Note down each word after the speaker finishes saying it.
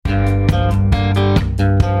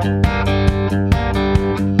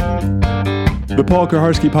The Paul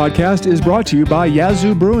Kuharsky Podcast is brought to you by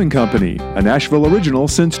Yazoo Brewing Company, a Nashville original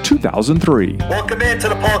since 2003. Welcome into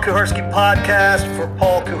the Paul Kuharsky Podcast for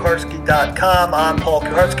paulkuharsky.com. I'm Paul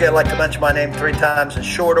Kuharsky. I'd like to mention my name 3 times in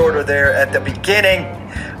short order there at the beginning.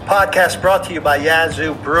 Podcast brought to you by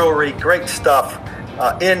Yazoo Brewery. Great stuff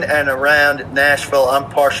in and around Nashville. I'm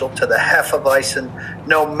partial to the Hefeweizen.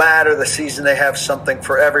 No matter the season, they have something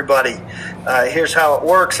for everybody. Here's how it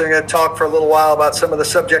works. I'm going to talk for a little while about some of the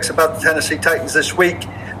subjects about the Tennessee Titans this week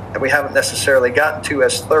that we haven't necessarily gotten to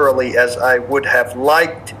as thoroughly as I would have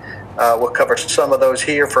liked. We'll cover some of those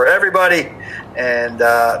here for everybody, and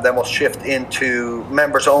then we'll shift into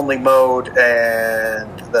members-only mode,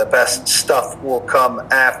 and the best stuff will come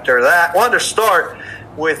after that. I wanted to start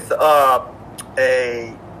with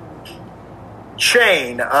a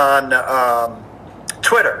chain on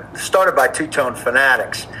Twitter, started by Two-Tone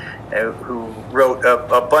Fanatics, who wrote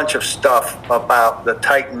a bunch of stuff about the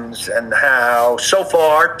Titans and how, so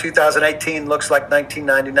far, 2018 looks like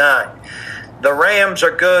 1999. The Rams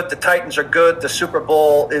are good, the Titans are good, the Super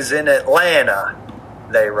Bowl is in Atlanta,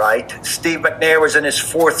 they write. Steve McNair was in his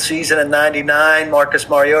 4th season in 99. Marcus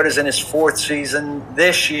Mariota's in his 4th season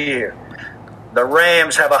this year. The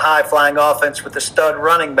Rams have a high-flying offense with a stud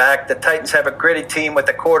running back. The Titans have a gritty team with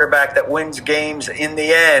a quarterback that wins games in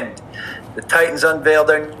the end. The Titans unveiled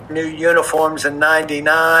their new uniforms in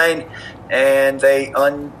 99, and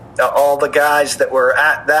all the guys that were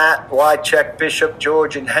at that, Wycheck, Bishop,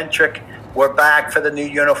 George, and Hentrick, were back for the new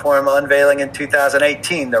uniform unveiling in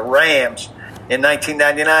 2018. The Rams in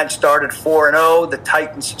 1999 started 4-0. The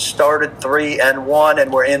Titans started 3-1,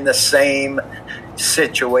 and were in the same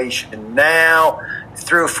situation now.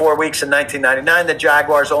 Through 4 weeks in 1999, the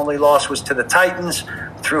Jaguars' only loss was to the Titans.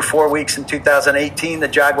 Through 4 weeks in 2018, the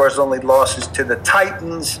Jaguars' only losses to the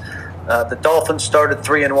Titans. The Dolphins started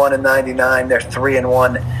 3-1 in 99. They're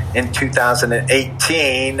 3-1 in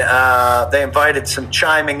 2018. They invited some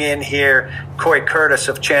chiming in here. Corey Curtis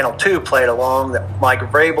of Channel 2 played along. Mike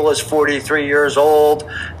Vrabel is 43 years old.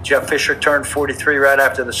 Jeff Fisher turned 43 right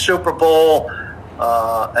after the Super Bowl.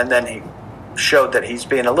 And then he showed that he's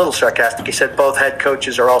being a little sarcastic. He said both head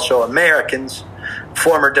coaches are also Americans,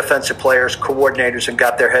 former defensive players, coordinators, and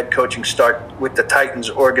got their head coaching start with the Titans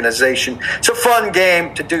organization. It's a fun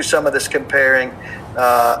game to do some of this comparing.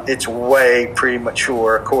 It's way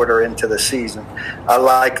premature, a quarter into the season. I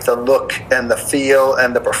like the look and the feel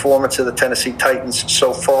and the performance of the Tennessee Titans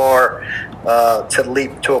so far. To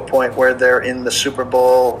leap to a point where they're in the Super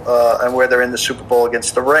Bowl and where they're in the Super Bowl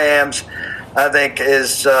against the Rams, I think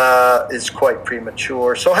is quite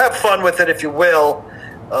premature. So have fun with it if you will.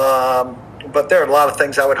 But there are a lot of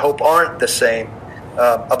things I would hope aren't the same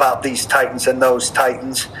about these Titans and those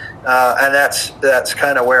Titans. And that's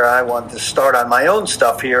kind of where I wanted to start on my own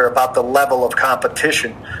stuff here about the level of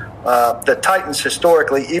competition. The Titans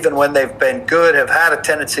historically, even when they've been good, have had a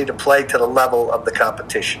tendency to play to the level of the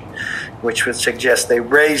competition, which would suggest they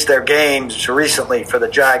raised their games recently for the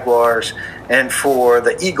Jaguars and for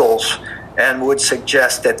the Eagles, and would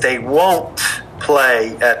suggest that they won't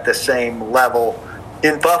play at the same level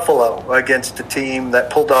in Buffalo against a team that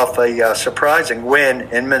pulled off a surprising win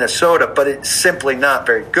in Minnesota, but it's simply not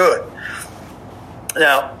very good.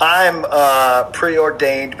 Now, I'm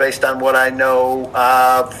preordained based on what I know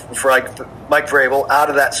for Mike Vrabel out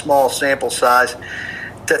of that small sample size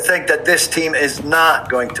to think that this team is not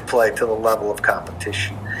going to play to the level of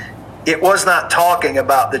competition. It was not talking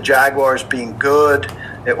about the Jaguars being good.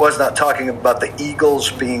 It was not talking about the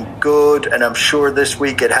Eagles being good, and I'm sure this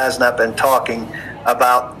week it has not been talking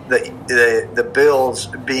about the Bills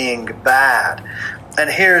being bad. And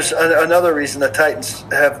here's another reason the Titans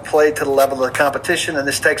have played to the level of the competition, and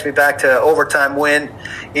this takes me back to overtime win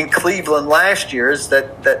in Cleveland last year, is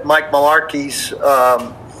that Mike Mularkey's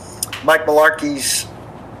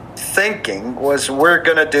thinking was, we're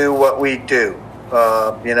going to do what we do,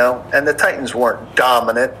 and the Titans weren't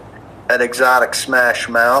dominant at exotic smash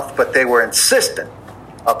mouth, but they were insistent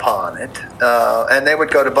upon it, and they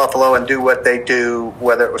would go to Buffalo and do what they do,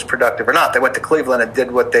 whether it was productive or not. They went to Cleveland and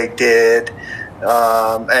did what they did,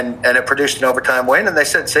 and it produced an overtime win, and they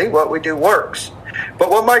said, see, what we do works. But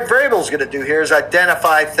what Mike Vrabel's going to do here is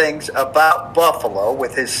identify things about Buffalo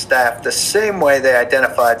with his staff the same way they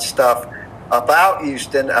identified stuff about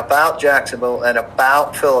Houston, about Jacksonville, and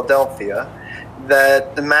about Philadelphia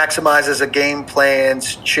that maximizes a game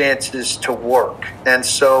plan's chances to work. And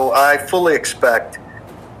so I fully expect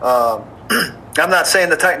I'm not saying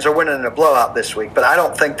the Titans are winning in a blowout this week, but I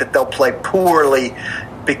don't think that they'll play poorly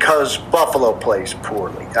because Buffalo plays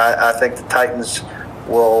poorly. I think the Titans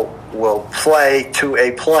will play to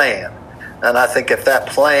a plan. And I think if that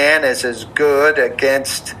plan is as good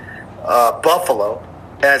against Buffalo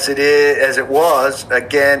as it was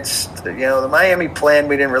against the Miami plan.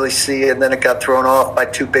 We didn't really see it, and then it got thrown off by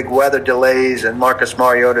two big weather delays and Marcus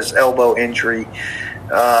Mariota's elbow injury.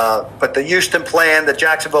 But the Houston plan, the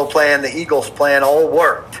Jacksonville plan, the Eagles plan all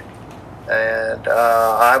worked. And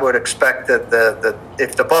I would expect that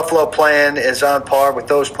if the Buffalo plan is on par with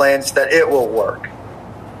those plans, that it will work.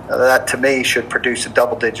 That, to me, should produce a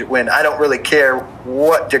double-digit win. I don't really care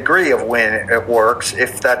what degree of win it works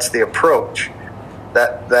if that's the approach.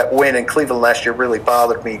 That win in Cleveland last year really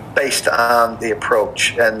bothered me based on the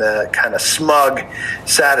approach and the kind of smug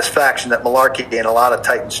satisfaction that Mularkey and a lot of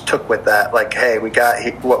Titans took with that. Like, hey, we got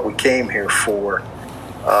what we came here for.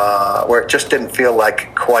 Where it just didn't feel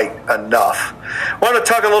like quite enough. I want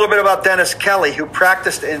to talk a little bit about Dennis Kelly, who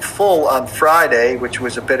practiced in full on Friday, which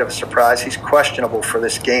was a bit of a surprise. He's questionable for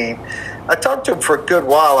this game. I talked to him for a good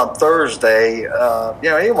while on Thursday. He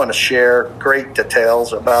didn't want to share great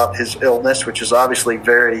details about his illness, which is obviously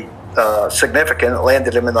very significant. It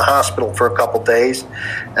landed him in the hospital for a couple days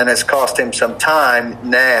and has cost him some time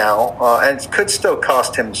now, and it could still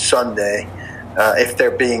cost him Sunday if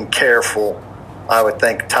they're being careful. I would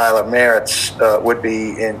think Tyler Merritt's would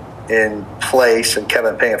be in place and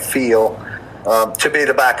Kevin Pamphile to be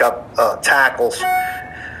the backup tackles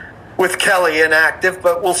with Kelly inactive,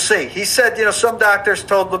 but we'll see. He said, some doctors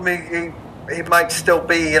told him he might still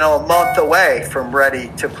be, a month away from ready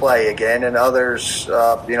to play again, and others,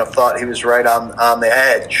 thought he was right on the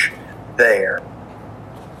edge there.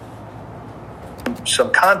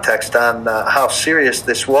 Some context on how serious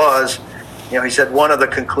this was. He said one of the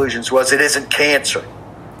conclusions was it isn't cancer.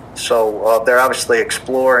 So they're obviously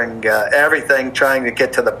exploring everything, trying to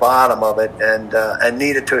get to the bottom of it, and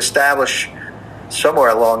needed to establish somewhere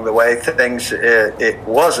along the way things it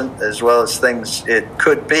wasn't, as well as things it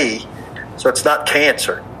could be. So it's not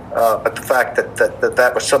cancer, but the fact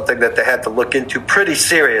that was something that they had to look into, pretty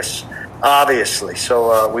serious, obviously.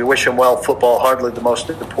 So we wish him well. Football, hardly the most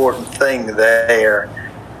important thing there.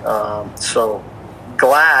 So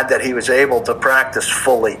glad that he was able to practice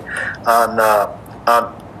fully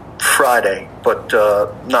on Friday, but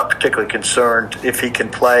not particularly concerned if he can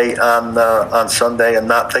play on Sunday, and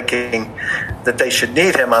not thinking that they should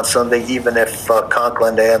need him on Sunday, even if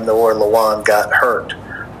Conklin and or Lewan got hurt.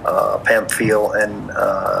 Pamphile and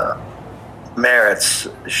Merritt's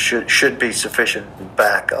should be sufficient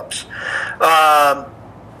backups.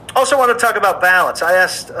 Also want to talk about balance. I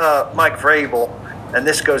asked Mike Vrabel, and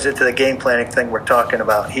this goes into the game planning thing we're talking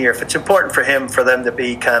about here, if it's important for them to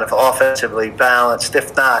be kind of offensively balanced,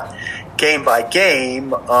 if not game by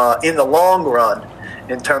game, in the long run,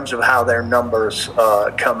 in terms of how their numbers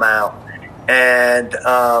come out. And,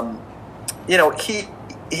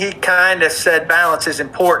 he kind of said balance is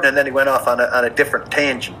important, and then he went off on a different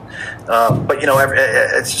tangent. But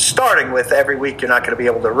it's starting with every week you're not going to be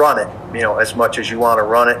able to run it, as much as you want to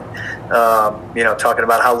run it. Talking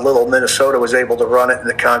about how little Minnesota was able to run it in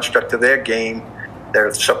the construct of their game,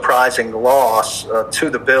 their surprising loss to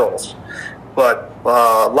the Bills. But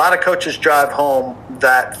a lot of coaches drive home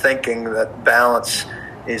that thinking that balance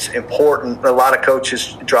is important. A lot of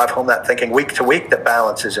coaches drive home that thinking week to week that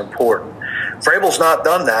balance is important. Vrabel's not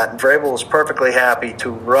done that, and Vrabel was perfectly happy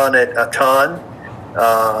to run it a ton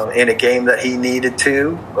in a game that he needed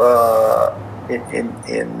to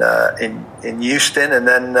in Houston, and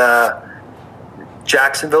then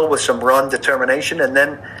Jacksonville with some run determination, and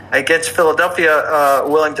then against Philadelphia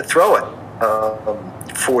willing to throw it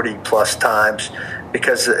 40 plus times,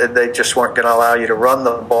 because they just weren't going to allow you to run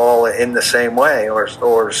the ball in the same way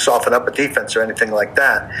or soften up a defense or anything like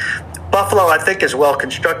that. Buffalo, I think, is well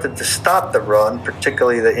constructed to stop the run,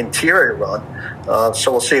 particularly the interior run.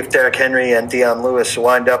 So we'll see if Derrick Henry and Dion Lewis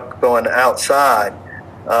wind up going outside.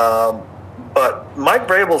 But Mike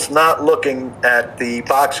Vrabel's not looking at the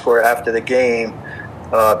box score after the game,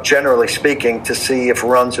 generally speaking, to see if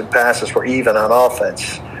runs and passes were even on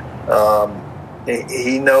offense.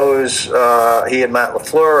 He knows he and Matt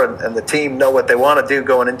LaFleur and the team know what they want to do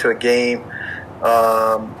going into a game.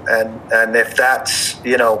 And if that's,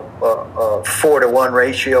 a 4-to-1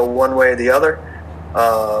 ratio one way or the other,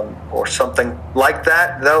 or something like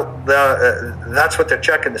that, that's what they're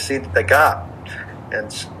checking to see that they got.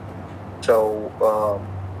 And so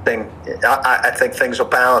I think things will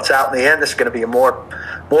balance out in the end. This is going to be more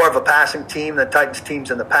of a passing team than Titans teams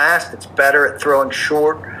in the past. It's better at throwing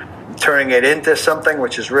short, turning it into something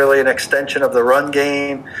which is really an extension of the run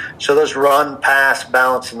game. So those run-pass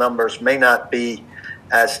balance numbers may not be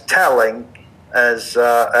as telling as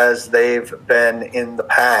they've been in the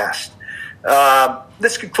past.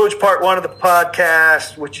 This concludes part one of the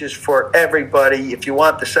podcast, which is for everybody. If you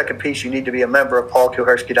want the second piece, you need to be a member of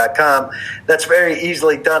paulkuharsky.com. That's very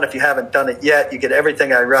easily done if you haven't done it yet. You get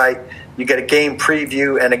everything I write. You get a game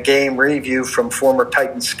preview and a game review from former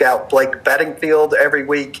Titan scout Blake Bedingfield every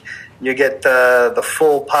week. You get the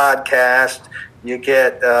full podcast. You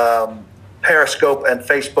get Periscope and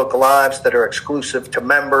Facebook Lives that are exclusive to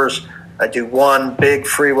members. I do one big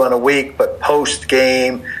free one a week, but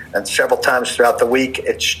post-game and several times throughout the week.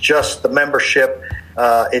 It's just the membership.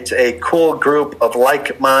 It's a cool group of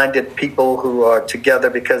like-minded people who are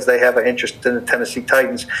together because they have an interest in the Tennessee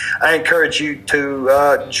Titans. I encourage you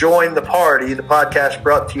to join the party. The podcast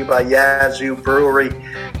brought to you by Yazoo Brewery,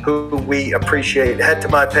 who we appreciate. Head to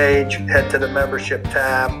my page, head to the membership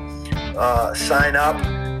tab, sign up,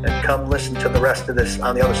 and come listen to the rest of this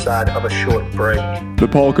on the other side of a short break. The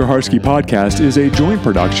Paul Kuharsky Podcast is a joint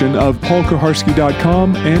production of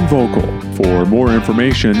paulkuharsky.com and Vocal. For more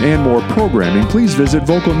information and more programming, please visit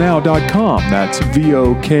vocalnow.com. That's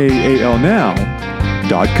VOKAL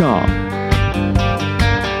now.com.